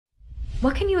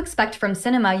What can you expect from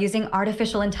cinema using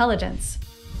artificial intelligence?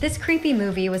 This creepy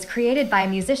movie was created by a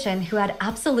musician who had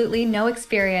absolutely no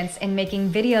experience in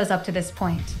making videos up to this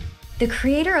point. The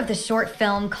creator of the short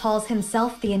film calls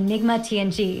himself the Enigma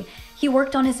TNG. He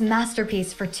worked on his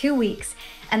masterpiece for 2 weeks,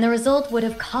 and the result would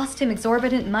have cost him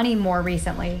exorbitant money more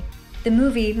recently. The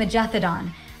movie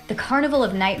Magethadon, the Carnival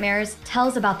of Nightmares,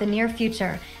 tells about the near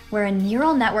future, where a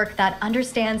neural network that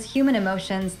understands human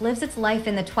emotions lives its life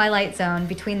in the Twilight Zone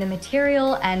between the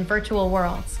material and virtual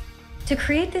worlds. To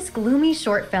create this gloomy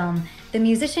short film, the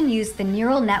musician used the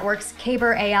neural networks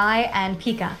Kaiber AI and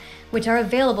Pika, which are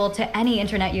available to any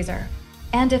internet user.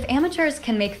 And if amateurs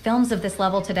can make films of this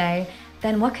level today,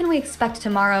 then what can we expect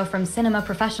tomorrow from cinema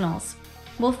professionals?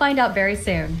 We'll find out very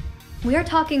soon. We are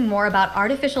talking more about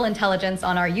artificial intelligence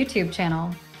on our YouTube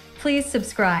channel. Please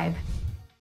subscribe.